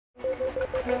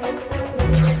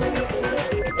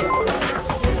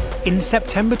In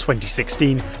September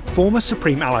 2016, former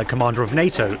Supreme Allied Commander of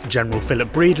NATO, General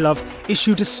Philip Breedlove,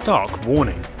 issued a stark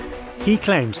warning. He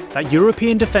claimed that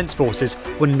European defence forces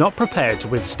were not prepared to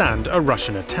withstand a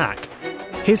Russian attack.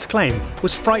 His claim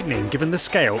was frightening given the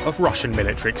scale of Russian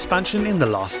military expansion in the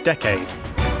last decade.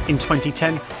 In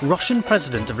 2010, Russian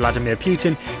President Vladimir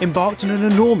Putin embarked on an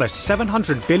enormous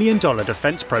 $700 billion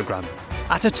defence programme.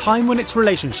 At a time when its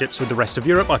relationships with the rest of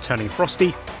Europe are turning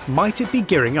frosty, might it be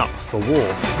gearing up for war?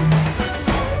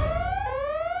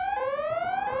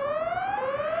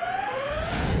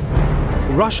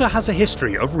 Russia has a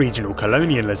history of regional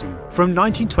colonialism. From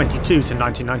 1922 to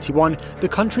 1991, the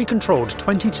country controlled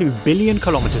 22 billion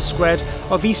kilometers squared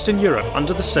of Eastern Europe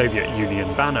under the Soviet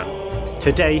Union banner.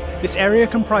 Today, this area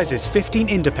comprises 15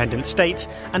 independent states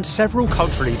and several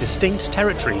culturally distinct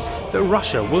territories that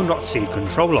Russia will not cede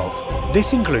control of.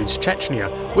 This includes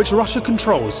Chechnya, which Russia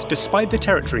controls despite the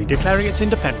territory declaring its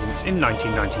independence in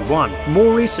 1991.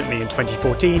 More recently, in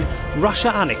 2014,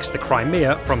 Russia annexed the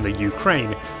Crimea from the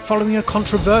Ukraine, following a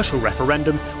controversial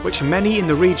referendum which many in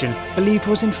the region believed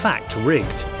was in fact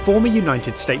rigged. Former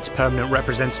United States Permanent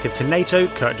Representative to NATO,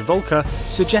 Kurt Volker,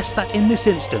 suggests that in this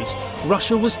instance,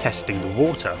 Russia was testing the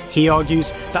water. He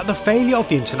argues that the failure of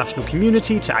the international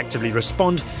community to actively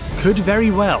respond could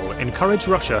very well encourage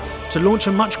Russia to launch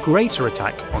a much greater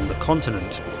attack on the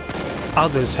continent.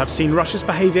 Others have seen Russia's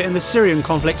behaviour in the Syrian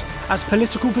conflict as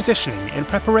political positioning in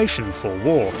preparation for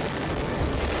war.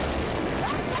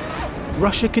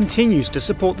 Russia continues to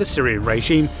support the Syrian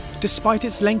regime despite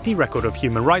its lengthy record of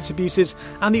human rights abuses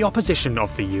and the opposition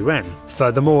of the UN.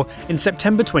 Furthermore, in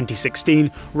September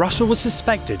 2016, Russia was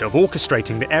suspected of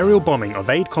orchestrating the aerial bombing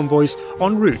of aid convoys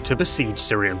en route to besieged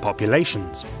Syrian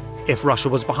populations. If Russia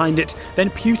was behind it,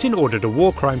 then Putin ordered a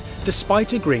war crime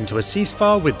despite agreeing to a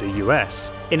ceasefire with the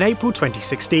US. In April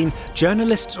 2016,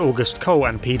 journalists August Cole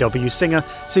and P.W. Singer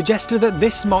suggested that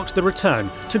this marked the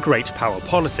return to great power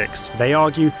politics. They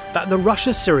argue that the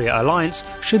Russia-Syria alliance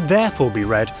should therefore be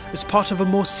read as part of a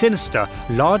more sinister,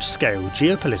 large-scale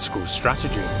geopolitical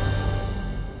strategy.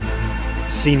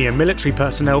 Senior military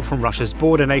personnel from Russia's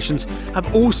border nations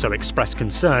have also expressed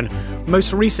concern,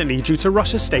 most recently due to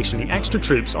Russia stationing extra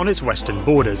troops on its western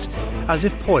borders, as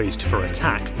if poised for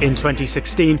attack. In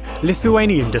 2016,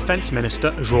 Lithuanian Defence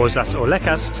Minister Juozas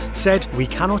Olekas said, "We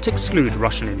cannot exclude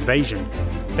Russian invasion.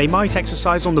 They might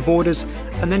exercise on the borders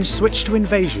and then switch to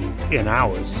invasion in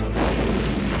hours."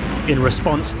 In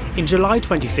response, in July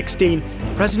 2016,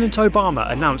 President Obama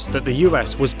announced that the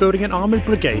US was building an armoured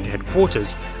brigade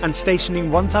headquarters and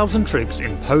stationing 1,000 troops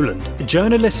in Poland.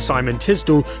 Journalist Simon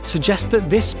Tisdall suggests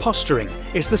that this posturing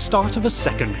is the start of a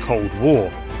second Cold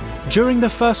War. During the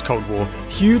First Cold War,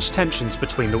 huge tensions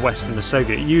between the West and the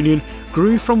Soviet Union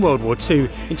grew from World War II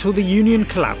until the Union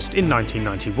collapsed in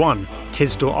 1991.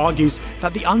 Tisdall argues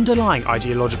that the underlying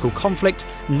ideological conflict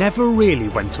never really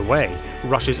went away.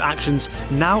 Russia's actions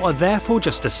now are therefore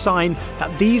just a sign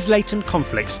that these latent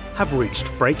conflicts have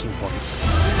reached breaking point.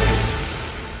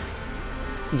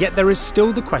 Yet there is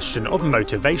still the question of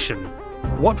motivation.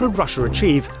 What would Russia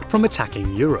achieve from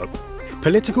attacking Europe?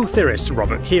 Political theorists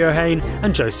Robert Keohane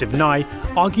and Joseph Nye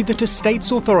argue that a state's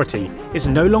authority is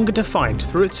no longer defined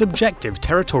through its objective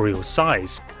territorial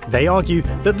size. They argue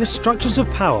that the structures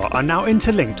of power are now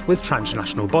interlinked with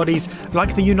transnational bodies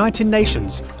like the United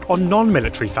Nations on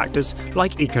non-military factors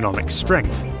like economic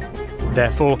strength.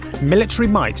 Therefore, military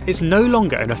might is no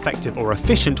longer an effective or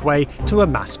efficient way to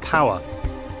amass power.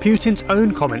 Putin's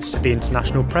own comments to the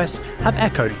international press have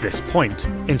echoed this point.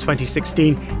 In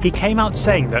 2016, he came out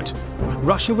saying that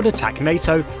Russia would attack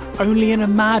NATO only in a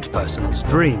mad person's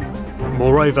dream.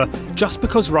 Moreover, just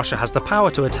because Russia has the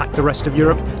power to attack the rest of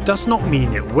Europe does not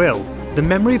mean it will. The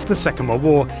memory of the Second World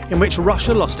War, in which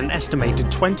Russia lost an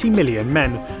estimated 20 million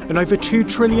men and over $2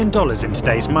 trillion in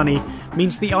today's money,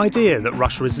 means the idea that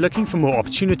Russia is looking for more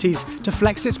opportunities to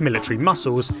flex its military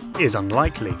muscles is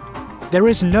unlikely. There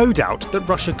is no doubt that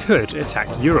Russia could attack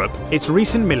Europe. Its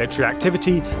recent military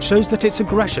activity shows that its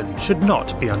aggression should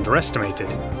not be underestimated.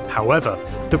 However,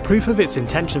 the proof of its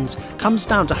intentions comes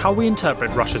down to how we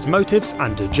interpret Russia's motives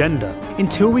and agenda.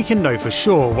 Until we can know for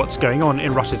sure what's going on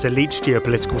in Russia's elite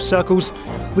geopolitical circles,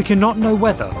 we cannot know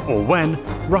whether or when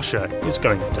Russia is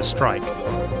going to strike.